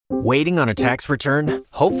Waiting on a tax return?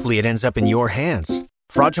 Hopefully it ends up in your hands.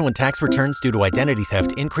 Fraudulent tax returns due to identity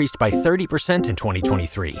theft increased by 30% in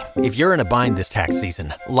 2023. If you're in a bind this tax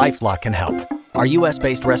season, LifeLock can help. Our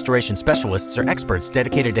U.S.-based restoration specialists are experts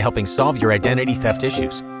dedicated to helping solve your identity theft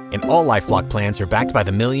issues. And all LifeLock plans are backed by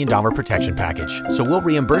the $1 Million Protection Package. So we'll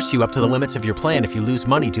reimburse you up to the limits of your plan if you lose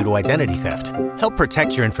money due to identity theft. Help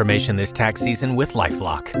protect your information this tax season with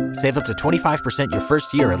LifeLock. Save up to 25% your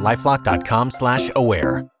first year at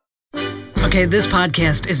LifeLock.com/aware. Okay, this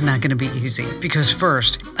podcast is not going to be easy because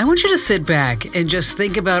first, I want you to sit back and just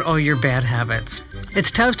think about all your bad habits.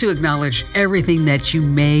 It's tough to acknowledge everything that you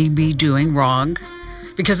may be doing wrong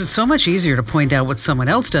because it's so much easier to point out what someone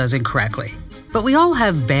else does incorrectly. But we all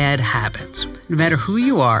have bad habits. No matter who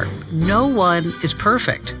you are, no one is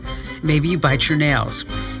perfect. Maybe you bite your nails.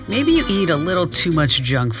 Maybe you eat a little too much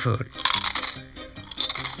junk food.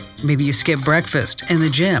 Maybe you skip breakfast and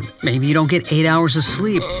the gym. Maybe you don't get 8 hours of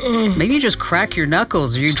sleep. Maybe you just crack your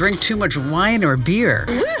knuckles or you drink too much wine or beer.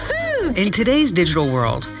 In today's digital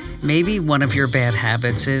world, maybe one of your bad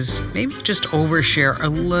habits is maybe you just overshare a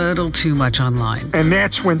little too much online. And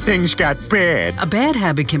that's when things got bad. A bad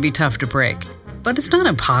habit can be tough to break, but it's not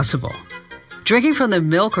impossible. Drinking from the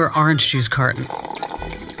milk or orange juice carton.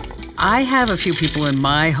 I have a few people in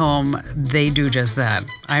my home, they do just that.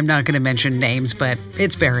 I'm not going to mention names, but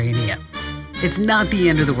it's Barry and Ian. It's not the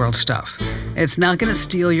end of the world stuff. It's not going to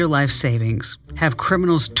steal your life savings, have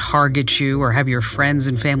criminals target you, or have your friends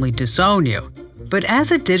and family disown you. But as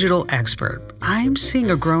a digital expert, I'm seeing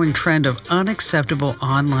a growing trend of unacceptable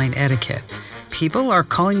online etiquette. People are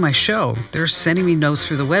calling my show. They're sending me notes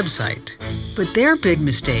through the website. But their big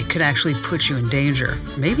mistake could actually put you in danger,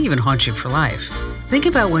 maybe even haunt you for life. Think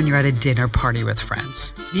about when you're at a dinner party with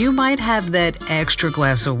friends. You might have that extra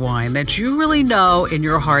glass of wine that you really know in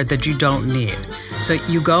your heart that you don't need. So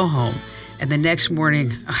you go home, and the next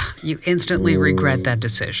morning, you instantly regret that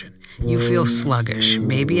decision. You feel sluggish,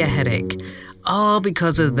 maybe a headache, all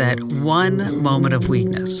because of that one moment of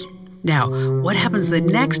weakness. Now, what happens the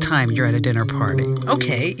next time you're at a dinner party?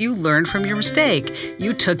 Okay, you learned from your mistake.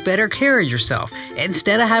 You took better care of yourself.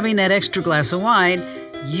 Instead of having that extra glass of wine,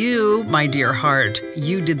 you, my dear heart,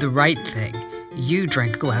 you did the right thing. You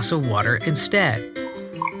drank a glass of water instead.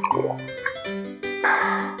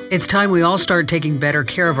 It's time we all start taking better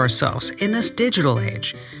care of ourselves in this digital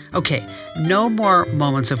age. Okay, no more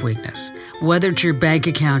moments of weakness. Whether it's your bank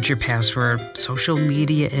account, your password, social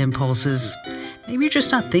media impulses, maybe you're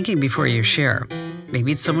just not thinking before you share.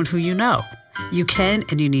 Maybe it's someone who you know. You can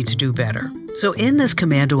and you need to do better. So in this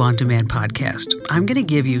Commando On Demand podcast, I'm going to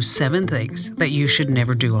give you 7 things that you should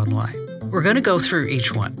never do online. We're going to go through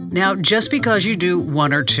each one. Now, just because you do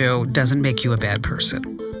 1 or 2 doesn't make you a bad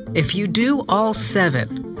person. If you do all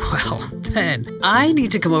 7, well, then I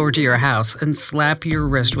need to come over to your house and slap your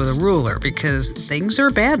wrist with a ruler because things are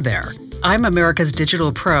bad there. I'm America's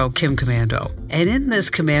digital pro, Kim Commando. And in this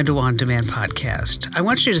Commando On Demand podcast, I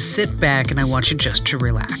want you to sit back and I want you just to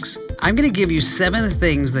relax. I'm going to give you 7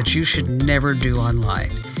 things that you should never do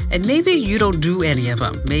online. And maybe you don't do any of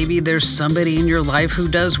them. Maybe there's somebody in your life who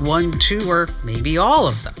does 1, 2, or maybe all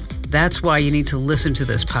of them. That's why you need to listen to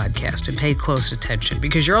this podcast and pay close attention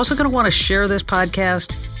because you're also going to want to share this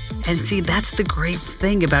podcast. And see, that's the great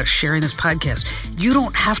thing about sharing this podcast. You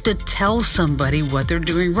don't have to tell somebody what they're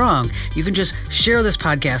doing wrong. You can just share this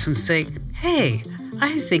podcast and say, hey,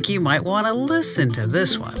 I think you might want to listen to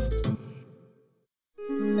this one.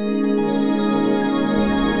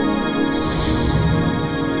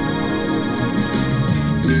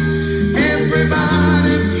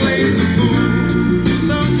 Everybody plays the fool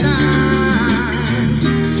sometimes.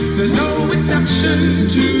 There's no exception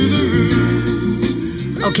to the rule.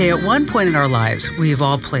 Okay, at one point in our lives, we've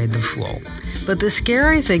all played the fool. But the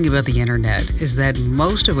scary thing about the internet is that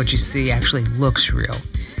most of what you see actually looks real.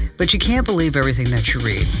 But you can't believe everything that you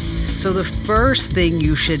read. So the first thing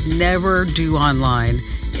you should never do online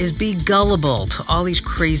is be gullible to all these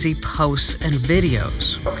crazy posts and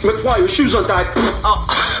videos. McFly, your shoes untied.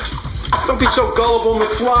 Don't be so gullible,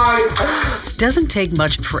 McFly. Doesn't take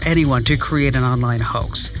much for anyone to create an online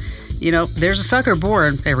hoax. You know, there's a sucker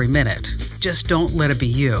born every minute. Just don't let it be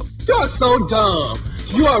you. You're so dumb.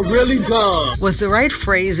 You are really dumb. With the right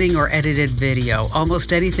phrasing or edited video,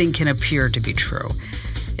 almost anything can appear to be true.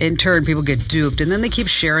 In turn, people get duped and then they keep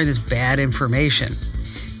sharing this bad information.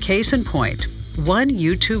 Case in point, one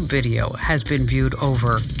YouTube video has been viewed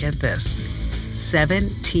over, get this,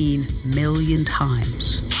 17 million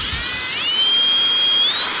times.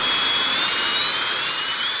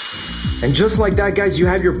 And just like that, guys, you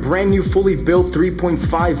have your brand new fully built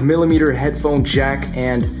 3.5 millimeter headphone jack.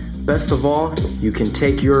 And best of all, you can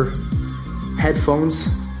take your headphones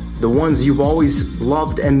the ones you've always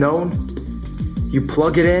loved and known. You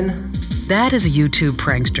plug it in. That is a YouTube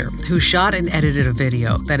prankster who shot and edited a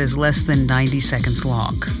video that is less than 90 seconds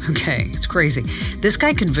long. Okay, it's crazy. This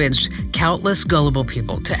guy convinced countless gullible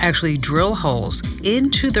people to actually drill holes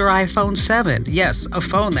into their iPhone 7. Yes, a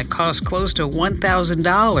phone that cost close to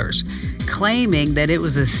 $1,000, claiming that it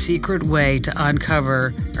was a secret way to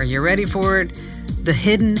uncover, are you ready for it? The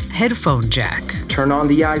hidden headphone jack. Turn on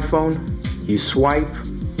the iPhone, you swipe,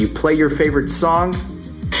 you play your favorite song,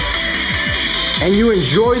 and you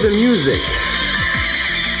enjoy the music.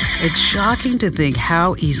 It's shocking to think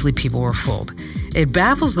how easily people were fooled. It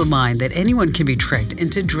baffles the mind that anyone can be tricked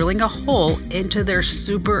into drilling a hole into their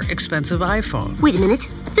super expensive iPhone. Wait a minute,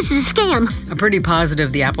 this is a scam. I'm pretty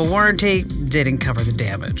positive the Apple warranty didn't cover the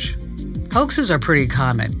damage. Hoaxes are pretty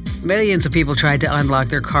common. Millions of people tried to unlock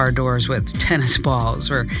their car doors with tennis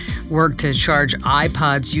balls or worked to charge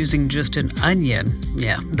iPods using just an onion.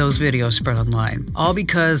 Yeah, those videos spread online. All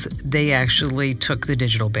because they actually took the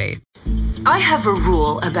digital bait. I have a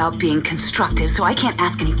rule about being constructive, so I can't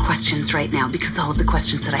ask any questions right now because all of the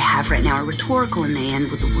questions that I have right now are rhetorical and they end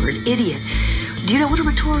with the word idiot. Do you know what a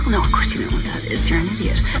rhetorical? No, of course you know what that is. You're an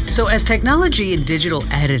idiot. So as technology and digital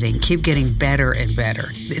editing keep getting better and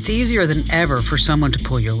better, it's easier than ever for someone to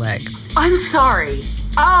pull your leg. I'm sorry.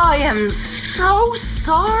 I am so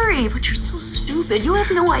sorry, but you're so stupid. You have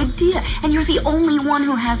no idea, and you're the only one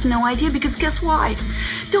who has no idea because guess why?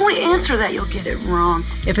 Don't answer that, you'll get it wrong.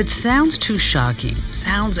 If it sounds too shocking,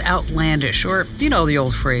 sounds outlandish, or, you know the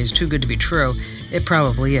old phrase, too good to be true, it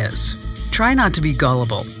probably is. Try not to be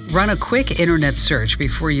gullible. Run a quick internet search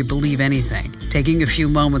before you believe anything. Taking a few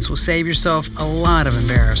moments will save yourself a lot of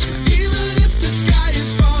embarrassment. Even if the sky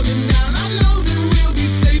is falling down, I know that we'll be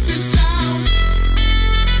safe and sound.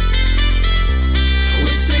 We're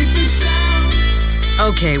safe and sound.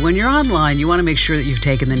 Okay, when you're online, you want to make sure that you've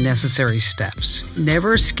taken the necessary steps.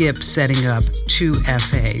 Never skip setting up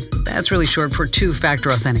 2FA. That's really short for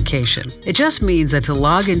two-factor authentication. It just means that to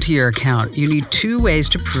log into your account, you need 2 ways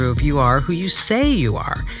to prove you are who you say you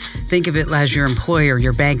are. Think of it as your employer,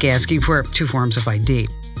 your bank asking for 2 forms of ID.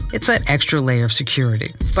 It's that extra layer of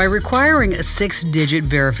security. By requiring a 6-digit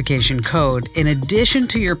verification code in addition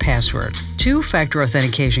to your password, two-factor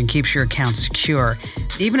authentication keeps your account secure,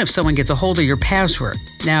 even if someone gets a hold of your password.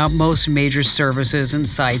 Now, most major services and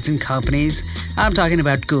sites and companies, I'm talking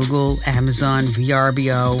about Google, Amazon,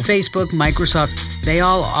 VRBO, Facebook, Microsoft, they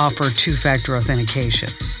all offer two-factor authentication.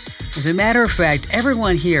 As a matter of fact,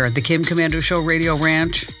 everyone here at the Kim Komando Show Radio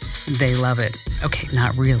Ranch, they love it. Okay,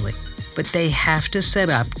 not really. But they have to set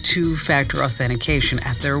up two-factor authentication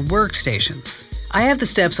at their workstations. I have the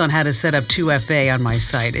steps on how to set up 2FA on my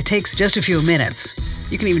site. It takes just a few minutes.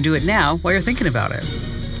 You can even do it now while you're thinking about it.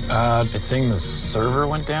 It's saying the server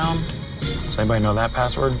went down. Does anybody know that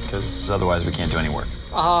password? Because otherwise we can't do any work.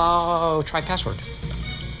 Oh, try password.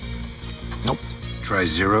 Nope. Try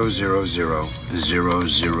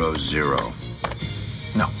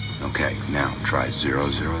 0000000. No. Okay, now try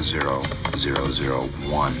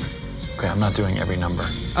 0000001. Okay, I'm not doing every number.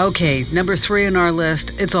 Okay, number 3 on our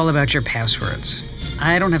list, it's all about your passwords.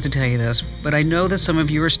 I don't have to tell you this, but I know that some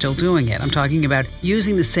of you are still doing it. I'm talking about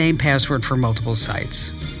using the same password for multiple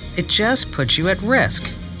sites. It just puts you at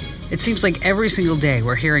risk. It seems like every single day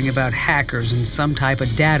we're hearing about hackers and some type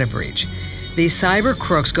of data breach. These cyber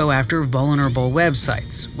crooks go after vulnerable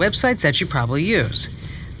websites that you probably use.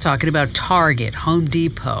 Talking about Target, Home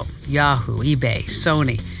Depot, Yahoo, eBay,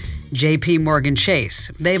 Sony, JP Morgan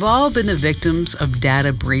Chase. They've all been the victims of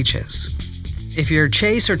data breaches. If your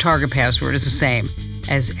Chase or Target password is the same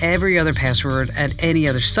as every other password at any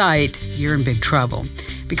other site, you're in big trouble.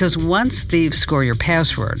 Because once thieves score your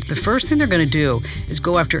password, the first thing they're going to do is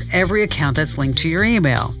go after every account that's linked to your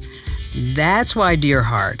email. That's why, dear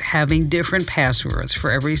heart, having different passwords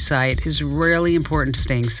for every site is really important to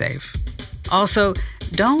staying safe. Also,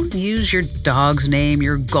 don't use your dog's name,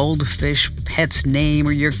 your goldfish pet's name,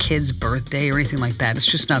 or your kid's birthday or anything like that. It's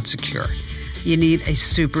just not secure. You need a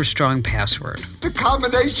super strong password. The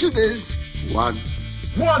combination is 1,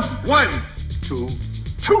 1, 1, 2,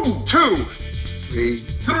 2, 2, 3,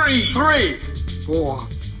 3, 3, 4,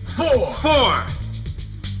 4, 4,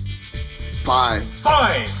 5.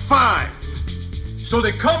 5, 5. So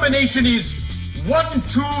the combination is 1,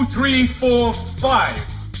 2, 3, 4, 5.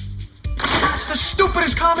 It's the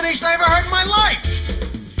stupidest combination I ever heard in my life.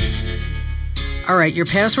 All right, your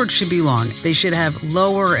passwords should be long. They should have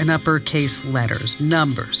lower and uppercase letters,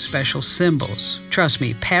 numbers, special symbols. Trust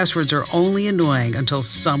me, passwords are only annoying until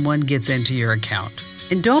someone gets into your account.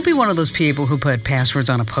 And don't be one of those people who put passwords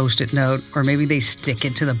on a Post-it note, or maybe they stick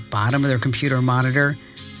it to the bottom of their computer monitor.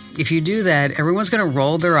 If you do that, everyone's going to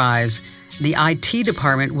roll their eyes. The IT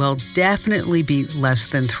department will definitely be less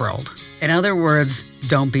than thrilled. In other words,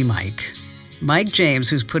 don't be Mike. Mike James,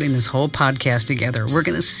 who's putting this whole podcast together, we're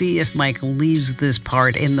going to see if Mike leaves this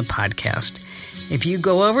part in the podcast. If you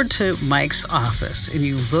go over to Mike's office and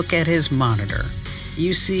you look at his monitor,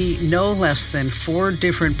 you see no less than 4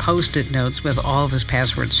 different Post-it notes with all of his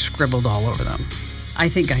passwords scribbled all over them. I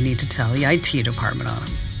think I need to tell the IT department on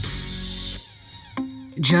him.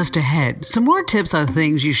 Just ahead, some more tips on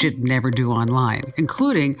things you should never do online,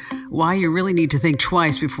 including why you really need to think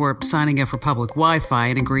twice before signing up for public Wi-Fi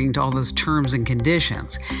and agreeing to all those terms and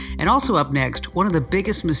conditions. And also up next, one of the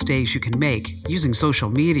biggest mistakes you can make using social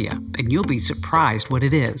media, and you'll be surprised what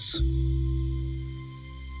it is.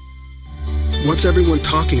 What's everyone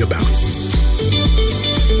talking about?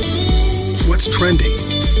 What's trending?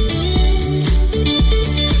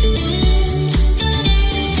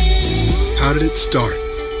 How did it start?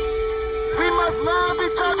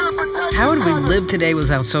 How would we live today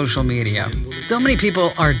without social media? So many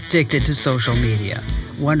people are addicted to social media,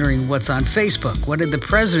 wondering what's on Facebook. What did the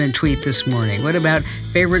president tweet this morning? What about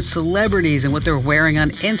favorite celebrities and what they're wearing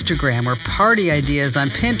on Instagram, or party ideas on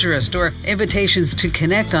Pinterest, or invitations to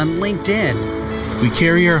connect on LinkedIn? We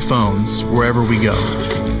carry our phones wherever we go.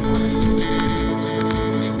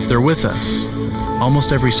 They're with us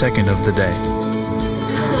almost every second of the day.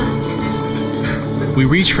 We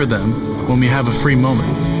reach for them when we have a free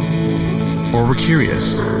moment, or we're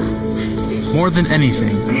curious. More than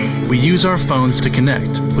anything, we use our phones to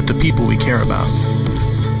connect with the people we care about.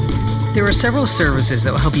 There are several services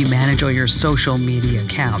that will help you manage all your social media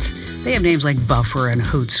accounts. They have names like Buffer and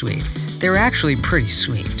Hootsuite. They're actually pretty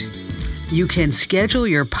sweet. You can schedule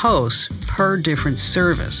your posts per different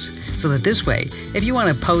service, so that this way, if you want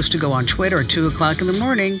a post to go on Twitter at 2 o'clock in the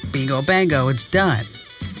morning, bingo bango, it's done.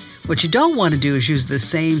 What you don't want to do is use the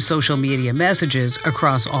same social media messages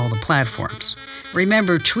across all the platforms.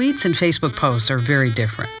 Remember, tweets and Facebook posts are very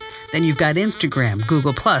different. Then you've got Instagram,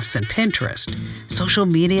 Google+, and Pinterest. Social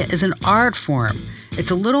media is an art form.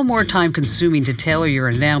 It's a little more time-consuming to tailor your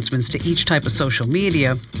announcements to each type of social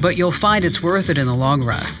media, but you'll find it's worth it in the long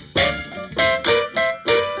run.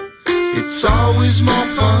 It's always more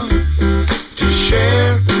fun to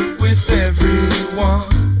share with everyone.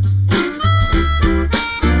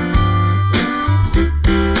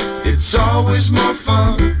 It's always more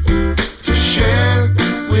fun to share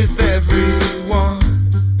with everyone.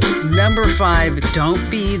 Number 5, don't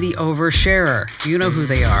be the oversharer. You know who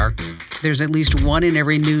they are. There's at least one in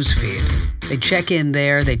every news feed. They check in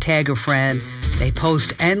there, they tag a friend, they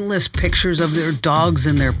post endless pictures of their dogs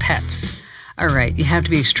and their pets. All right, you have to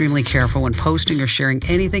be extremely careful when posting or sharing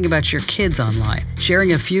anything about your kids online.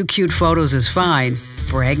 Sharing a few cute photos is fine.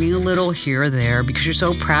 Bragging a little here or there because you're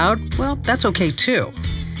so proud, well, that's okay too.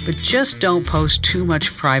 But just don't post too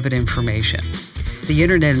much private information. The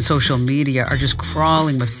internet and social media are just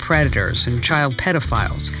crawling with predators and child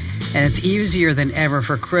pedophiles, and it's easier than ever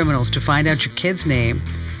for criminals to find out your kid's name,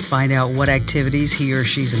 find out what activities he or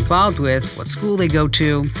she's involved with, what school they go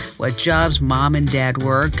to, what jobs mom and dad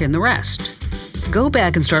work, and the rest. Go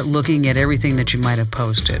back and start looking at everything that you might have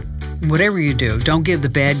posted. Whatever you do, don't give the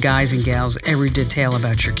bad guys and gals every detail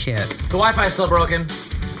about your kid. The Wi-Fi's still broken.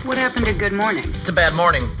 What happened to good morning? It's a bad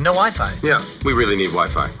morning. No Wi-Fi. Yeah, we really need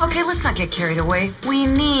Wi-Fi. Okay, let's not get carried away. We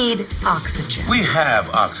need oxygen. We have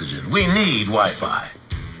oxygen. We need Wi-Fi.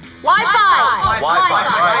 Wi-Fi! Wi-Fi.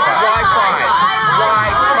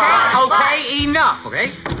 Okay, enough, okay?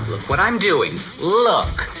 Look what I'm doing.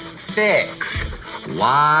 Look. Fix.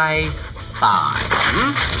 Wi-Fi.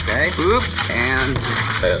 Okay, boop, and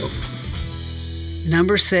boom.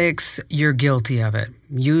 Number 6, you're guilty of it.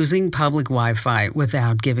 Using public Wi-Fi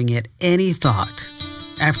without giving it any thought.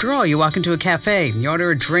 After all, you walk into a cafe, you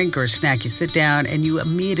order a drink or a snack, you sit down, and you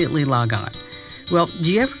immediately log on. Well,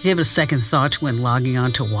 do you ever give a second thought when logging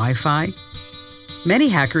on to Wi-Fi? Many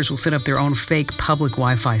hackers will set up their own fake public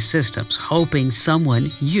Wi-Fi systems, hoping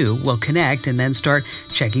someone, you, will connect and then start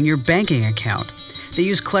checking your banking account. They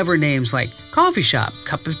use clever names like coffee shop,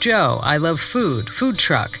 cup of joe, I love food, food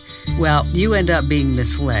truck. Well, you end up being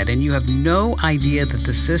misled, and you have no idea that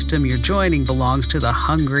the system you're joining belongs to the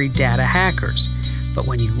hungry data hackers. But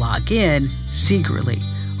when you log in, secretly,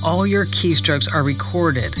 all your keystrokes are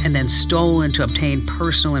recorded and then stolen to obtain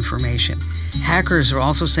personal information. Hackers will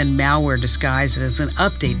also send malware disguised as an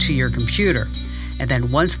update to your computer. And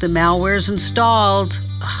then once the malware is installed,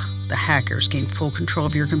 the hackers gain full control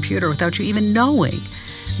of your computer without you even knowing.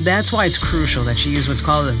 That's why it's crucial that you use what's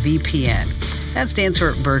called a VPN. That stands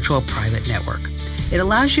for Virtual Private Network. It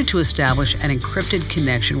allows you to establish an encrypted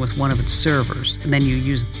connection with one of its servers, and then you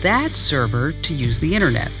use that server to use the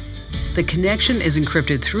internet. The connection is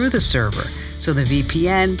encrypted through the server, so the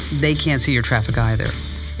VPN, they can't see your traffic either.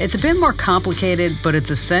 It's a bit more complicated, but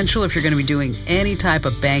it's essential if you're going to be doing any type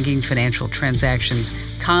of banking, financial transactions,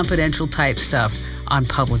 confidential type stuff on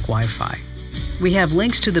public Wi-Fi. We have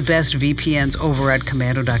links to the best VPNs over at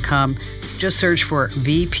Komando.com. Just search for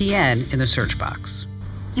VPN in the search box.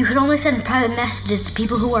 You could only send private messages to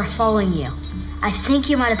people who are following you. I think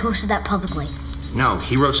you might have posted that publicly. No,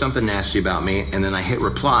 he wrote something nasty about me, and then I hit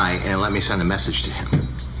reply, and it let me send a message to him.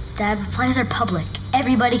 Dad, replies are public.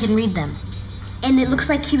 Everybody can read them. And it looks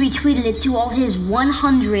like he retweeted it to all his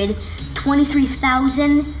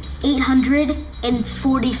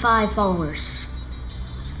 123,845 followers.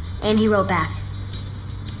 And he wrote back.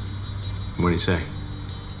 What did he say?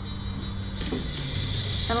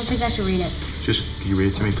 I don't think I should read it. Just, can you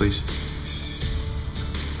read it to me, please?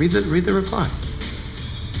 Read the reply.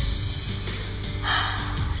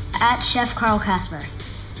 At Chef Carl Casper,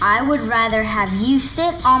 I would rather have you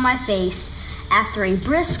sit on my face after a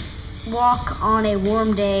brisk walk on a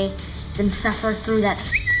warm day than suffer through that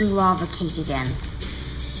lava cake again.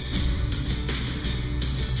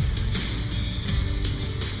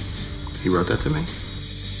 He wrote that to me?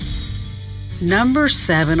 Number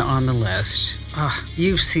 7 on the list.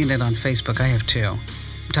 You've seen it on Facebook. I have too.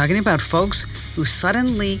 I'm talking about folks who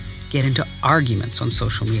suddenly get into arguments on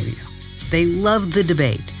social media. They love the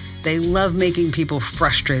debate. They love making people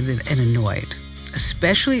frustrated and annoyed,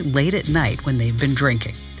 especially late at night when they've been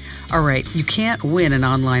drinking. All right, you can't win an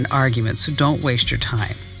online argument, so don't waste your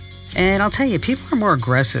time. And I'll tell you, people are more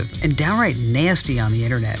aggressive and downright nasty on the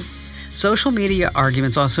internet. Social media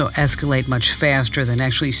arguments also escalate much faster than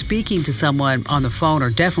actually speaking to someone on the phone or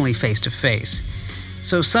definitely face-to-face.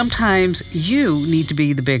 So sometimes you need to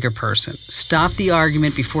be the bigger person. Stop the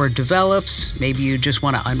argument before it develops. Maybe you just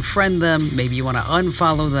want to unfriend them. Maybe you want to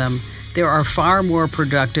unfollow them. There are far more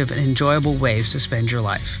productive and enjoyable ways to spend your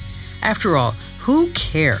life. After all, who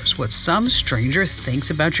cares what some stranger thinks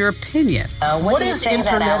about your opinion? What is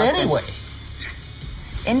internet anyway?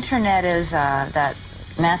 Internet is that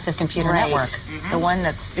massive computer network, the one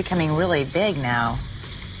that's becoming really big now.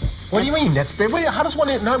 What do you mean? That's big. How does what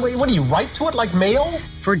do you write to it like mail?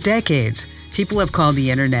 For decades, people have called the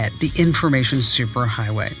internet the information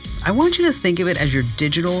superhighway. I want you to think of it as your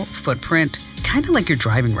digital footprint, kind of like your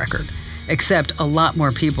driving record, except a lot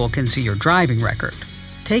more people can see your driving record.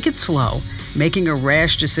 Take it slow. Making a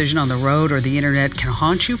rash decision on the road or the internet can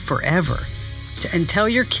haunt you forever. And tell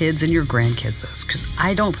your kids and your grandkids this, because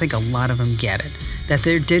I don't think a lot of them get it, that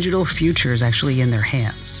their digital future is actually in their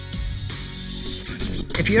hands.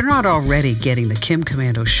 If you're not already getting the Kim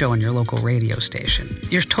Komando show on your local radio station,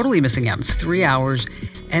 you're totally missing out. It's 3 hours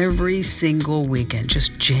every single weekend,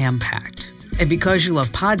 just jam-packed. And because you love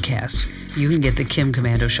podcasts, you can get the Kim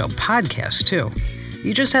Komando show podcast too.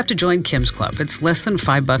 You just have to join Kim's Club. It's less than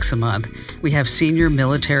 $5 a month. We have senior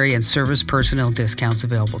military and service personnel discounts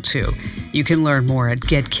available too. You can learn more at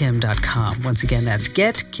getkim.com. Once again, that's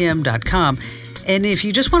getkim.com. And if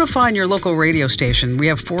you just want to find your local radio station, we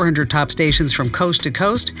have 400 top stations from coast to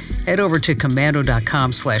coast. Head over to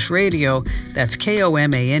komando.com/radio. That's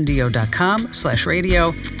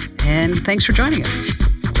komando.com/radio. And thanks for joining us.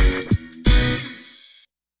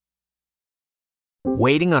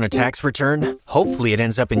 Waiting on a tax return? Hopefully it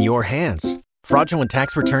ends up in your hands. Fraudulent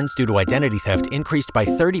tax returns due to identity theft increased by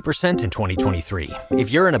 30% in 2023.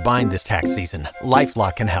 If you're in a bind this tax season,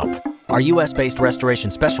 LifeLock can help. Our U.S.-based restoration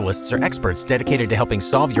specialists are experts dedicated to helping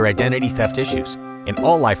solve your identity theft issues. And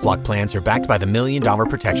all LifeLock plans are backed by the $1 Million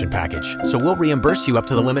Protection Package. So we'll reimburse you up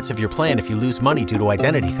to the limits of your plan if you lose money due to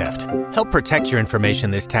identity theft. Help protect your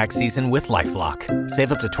information this tax season with LifeLock.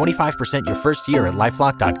 Save up to 25% your first year at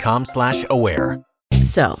LifeLock.com/aware.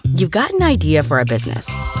 So, you've got an idea for a business.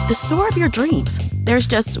 The store of your dreams. There's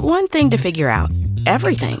just one thing to figure out.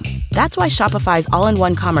 Everything. That's why Shopify's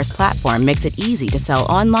all-in-one commerce platform makes it easy to sell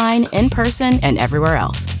online, in person, and everywhere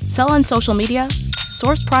else. Sell on social media,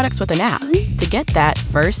 source products with an app to get that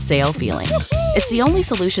first sale feeling. It's the only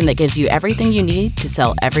solution that gives you everything you need to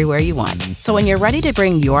sell everywhere you want. So when you're ready to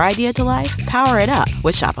bring your idea to life, power it up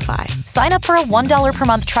with Shopify. Sign up for a $1 per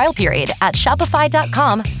month trial period at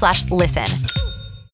shopify.com/listen.